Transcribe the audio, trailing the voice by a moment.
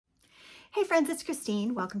Hey friends, it's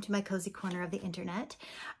Christine. Welcome to my cozy corner of the internet.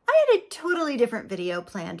 I had a totally different video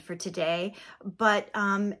planned for today, but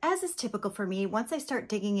as is typical for me, once I start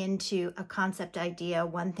digging into a concept idea,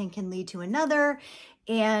 one thing can lead to another.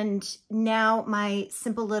 And now my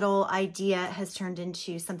simple little idea has turned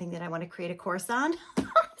into something that I want to create a course on.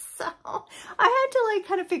 So I had to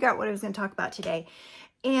kind of figure out what I was going to talk about today.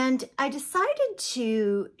 And I decided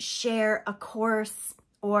to share a course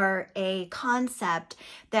or a concept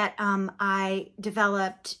that I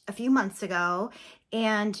developed a few months ago,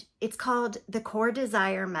 and it's called the Core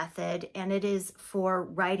Desire Method, and it is for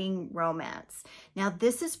writing romance. Now,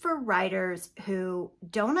 this is for writers who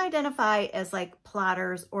don't identify as like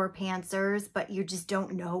plotters or pantsers, but you just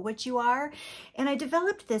don't know what you are. And I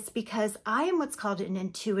developed this because I am what's called an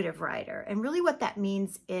intuitive writer. And really what that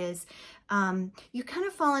means is you kind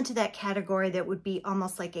of fall into that category that would be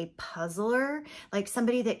almost like a puzzler, like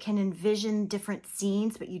somebody that can envision different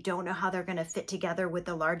scenes, but you don't know how they're going to fit together with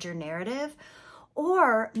the larger narrative.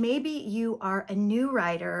 Or maybe you are a new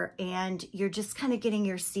writer and you're just kind of getting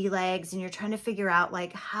your sea legs and you're trying to figure out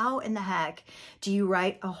like, how in the heck do you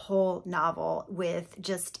write a whole novel with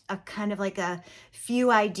just a kind of like a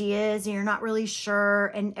few ideas and you're not really sure.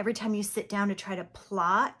 And every time you sit down to try to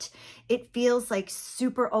plot, it feels like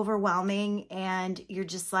super overwhelming and you're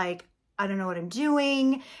just like, I don't know what I'm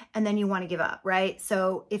doing. And then you want to give up, right?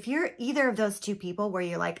 So if you're either of those two people where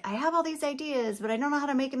you're like, I have all these ideas, but I don't know how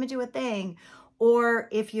to make them into a thing. Or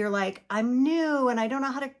if you're like, I'm new and I don't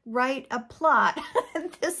know how to write a plot,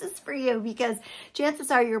 this is for you because chances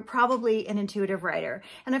are you're probably an intuitive writer.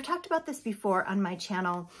 And I've talked about this before on my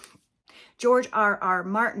channel. George R.R.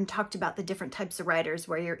 Martin talked about the different types of writers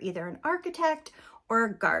where you're either an architect or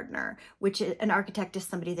a gardener, which is, an architect is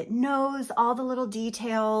somebody that knows all the little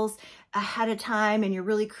details ahead of time and you're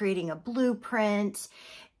really creating a blueprint.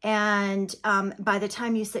 And by the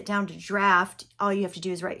time you sit down to draft, all you have to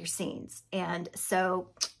do is write your scenes. And so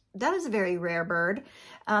that is a very rare bird.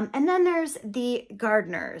 And then there's the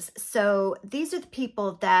gardeners. So these are the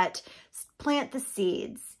people that plant the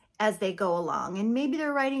seeds as they go along. And maybe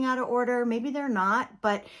they're writing out of order, maybe they're not,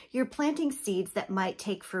 but you're planting seeds that might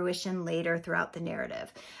take fruition later throughout the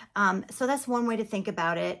narrative. So that's one way to think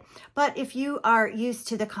about it. But if you are used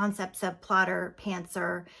to the concepts of plotter,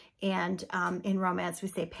 pantser, and in romance, we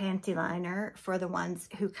say panty liner for the ones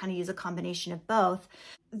who kind of use a combination of both.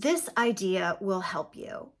 This idea will help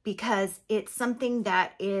you because it's something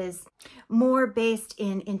that is more based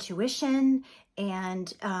in intuition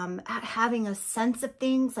and having a sense of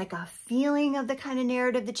things, like a feeling of the kind of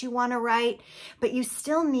narrative that you want to write, but you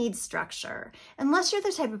still need structure. Unless you're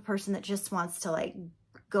the type of person that just wants to like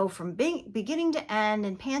go from beginning to end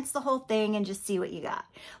and pants the whole thing and just see what you got.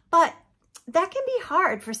 But that can be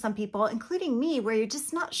hard for some people, including me, where you're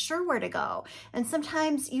just not sure where to go. And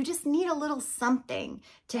sometimes you just need a little something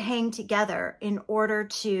to hang together in order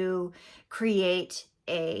to create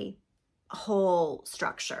a whole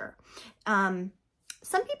structure. Some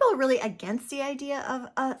people are really against the idea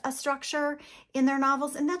of a structure in their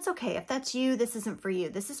novels, and that's okay. If that's you, this isn't for you.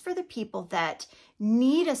 This is for the people that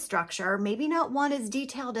need a structure, maybe not one as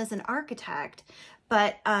detailed as an architect,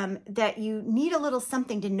 but that you need a little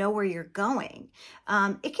something to know where you're going.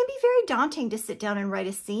 It can be very daunting to sit down and write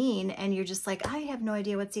a scene and you're just like, I have no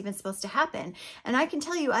idea what's even supposed to happen. And I can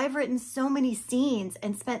tell you, I've written so many scenes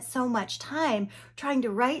and spent so much time trying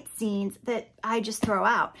to write scenes that I just throw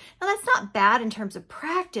out. Now that's not bad in terms of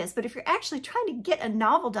practice, but if you're actually trying to get a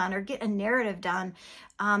novel done or get a narrative done,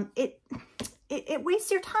 it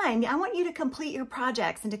wastes your time. I want you to complete your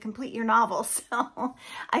projects and to complete your novels. So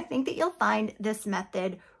I think that you'll find this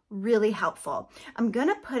method really helpful. I'm going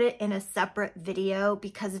to put it in a separate video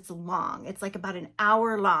because it's long. It's like about an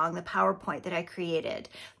hour long, the PowerPoint that I created,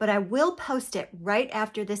 but I will post it right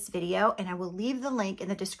after this video and I will leave the link in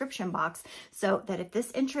the description box so that if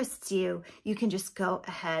this interests you, you can just go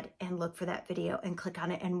ahead and look for that video and click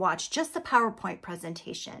on it and watch just the PowerPoint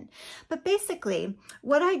presentation. But basically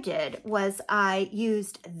what I did was I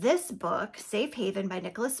used this book, Safe Haven by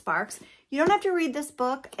Nicholas Sparks. You don't have to read this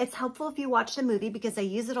book. It's helpful if you watch the movie because I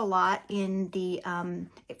use it a lot in the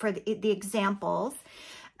for the examples.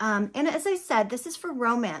 And as I said, this is for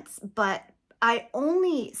romance, but I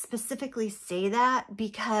only specifically say that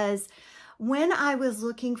because when I was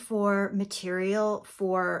looking for material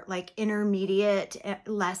for like intermediate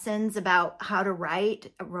lessons about how to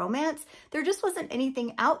write a romance, there just wasn't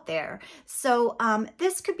anything out there. So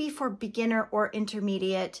this could be for beginner or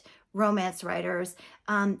intermediate romance writers.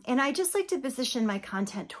 And I just like to position my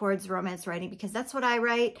content towards romance writing because that's what I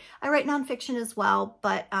write. I write nonfiction as well,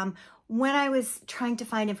 but when I was trying to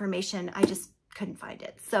find information, I just couldn't find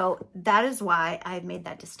it. So that is why I've made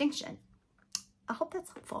that distinction. I hope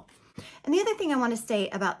that's helpful. And the other thing I want to say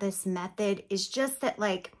about this method is just that,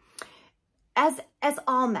 like, as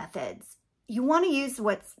all methods, you want to use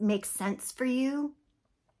what makes sense for you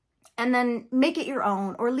and then make it your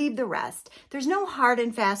own or leave the rest. There's no hard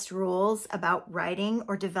and fast rules about writing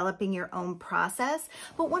or developing your own process.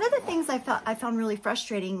 But one of the things I found really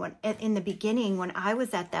frustrating when in the beginning, when I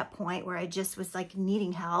was at that point where I just was like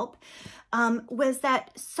needing help, was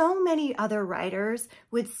that so many other writers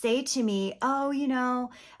would say to me, oh, you know,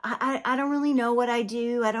 I don't really know what I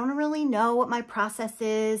do. I don't really know what my process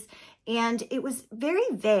is. And it was very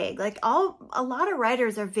vague. Like a lot of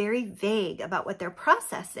writers are very vague about what their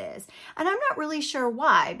process is. And I'm not really sure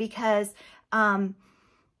why, because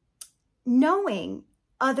knowing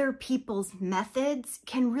other people's methods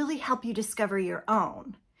can really help you discover your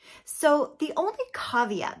own. So the only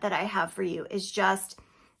caveat that I have for you is just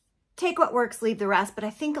take what works, leave the rest. But I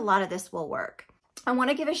think a lot of this will work. I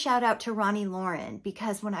want to give a shout out to Ronnie Lauren,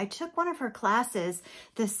 because when I took one of her classes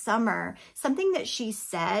this summer, something that she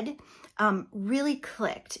said really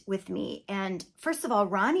clicked with me. And first of all,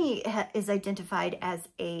 Ronnie is identified as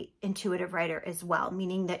an intuitive writer as well,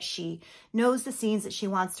 meaning that she knows the scenes that she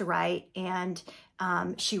wants to write, and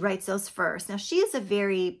she writes those first. Now, she is a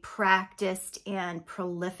very practiced and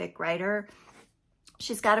prolific writer.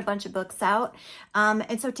 She's got a bunch of books out.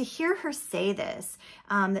 And so to hear her say this,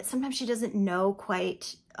 that sometimes she doesn't know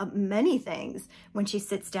quite many things when she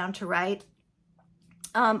sits down to write,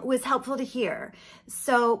 was helpful to hear.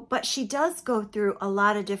 So, but she does go through a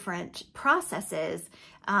lot of different processes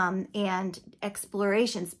and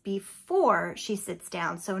explorations before she sits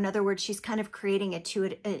down. So in other words, she's kind of creating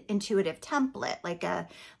an intuitive template, like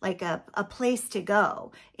a place to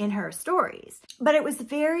go in her stories. But it was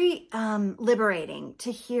very liberating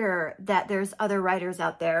to hear that there's other writers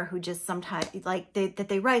out there who just sometimes like that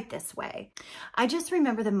they write this way. I just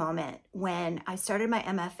remember the moment when I started my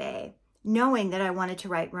MFA, knowing that I wanted to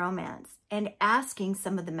write romance and asking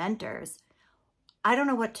some of the mentors, I don't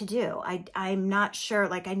know what to do. I'm not sure,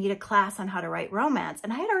 like I need a class on how to write romance.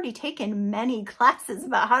 And I had already taken many classes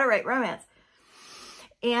about how to write romance.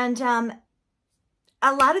 And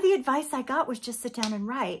a lot of the advice I got was just sit down and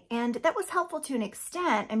write. And that was helpful to an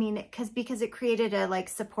extent. I mean, because it created a like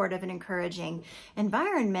supportive and encouraging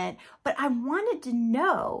environment. But I wanted to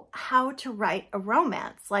know how to write a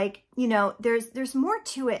romance. Like, you know, there's more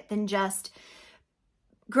to it than just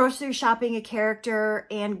grocery shopping a character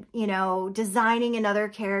and, you know, designing another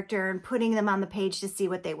character and putting them on the page to see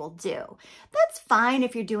what they will do. That's fine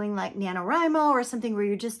if you're doing like NaNoWriMo or something where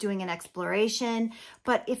you're just doing an exploration.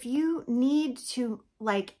 But if you need to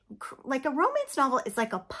like a romance novel is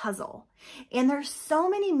like a puzzle, and there's so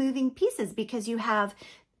many moving pieces because you have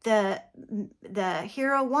the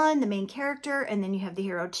hero one, the main character, and then you have the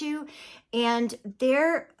hero two, and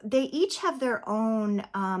they each have their own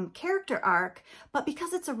character arc. But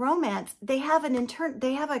because it's a romance, they have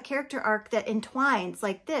a character arc that entwines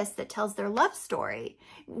like this, that tells their love story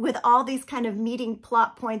with all these kind of meeting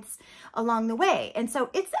plot points along the way. And so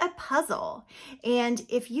it's a puzzle. And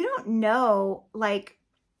if you don't know like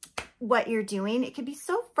what you're doing, it can be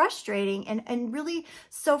so frustrating and really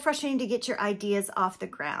so frustrating to get your ideas off the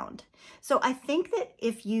ground. So I think that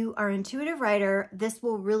if you are an intuitive writer, this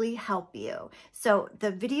will really help you. So the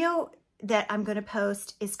video that I'm going to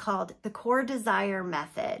post is called The Core Desire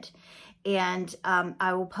Method. And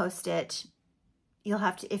I will post it. You'll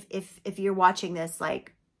have to, if you're watching this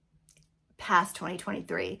like past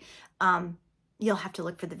 2023, you'll have to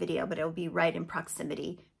look for the video, but it will be right in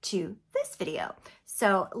proximity to this video.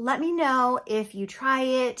 So let me know if you try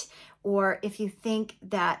it or if you think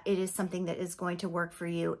that it is something that is going to work for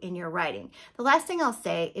you in your writing. The last thing I'll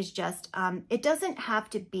say is just, it doesn't have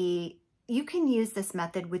to be, you can use this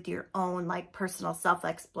method with your own like personal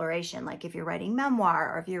self-exploration. Like if you're writing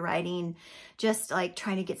memoir or if you're writing just like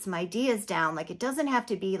trying to get some ideas down, like it doesn't have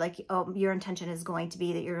to be like, oh, your intention is going to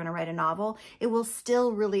be that you're going to write a novel. It will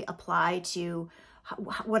still really apply to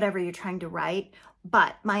whatever you're trying to write.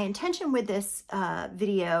 But my intention with this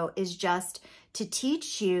video is just to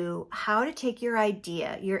teach you how to take your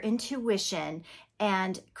idea, your intuition,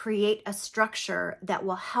 and create a structure that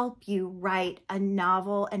will help you write a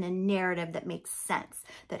novel and a narrative that makes sense,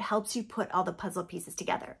 that helps you put all the puzzle pieces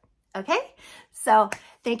together. Okay, so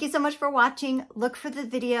thank you so much for watching. Look for the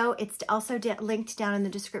video. It's also linked down in the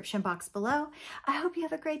description box below. I hope you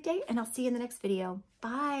have a great day, and I'll see you in the next video.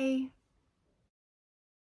 Bye.